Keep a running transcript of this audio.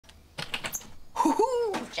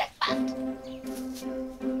Woohoo! Jackpot!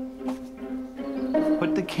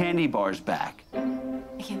 Put the candy bars back.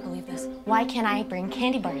 I can't believe this. Why can't I bring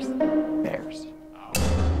candy bars? Bears.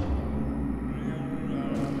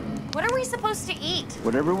 What are we supposed to eat?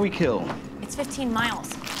 Whatever we kill. It's 15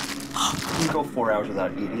 miles. You can go 4 hours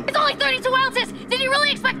without eating. It's only 32 ounces! Did you really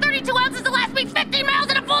expect 32 ounces to last me 15 miles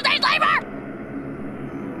in a full day's labor?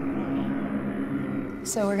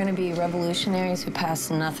 So we're gonna be revolutionaries who pass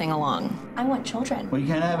nothing along. I want children. Well, you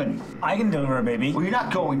can't have any. I can deliver a baby. Well, you're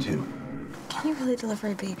not going to. Can you really deliver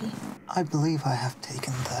a baby? I believe I have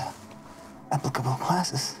taken the applicable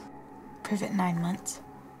classes. Prove it in 9 months.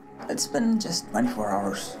 It's been just 24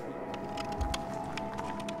 hours.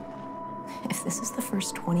 If this is the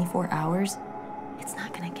first 24 hours, it's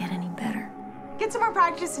not gonna get any better. Get some more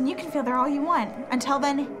practice and you can feel there all you want. Until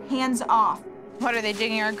then, hands off. What, are they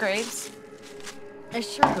digging our graves? I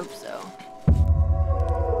sure hope so.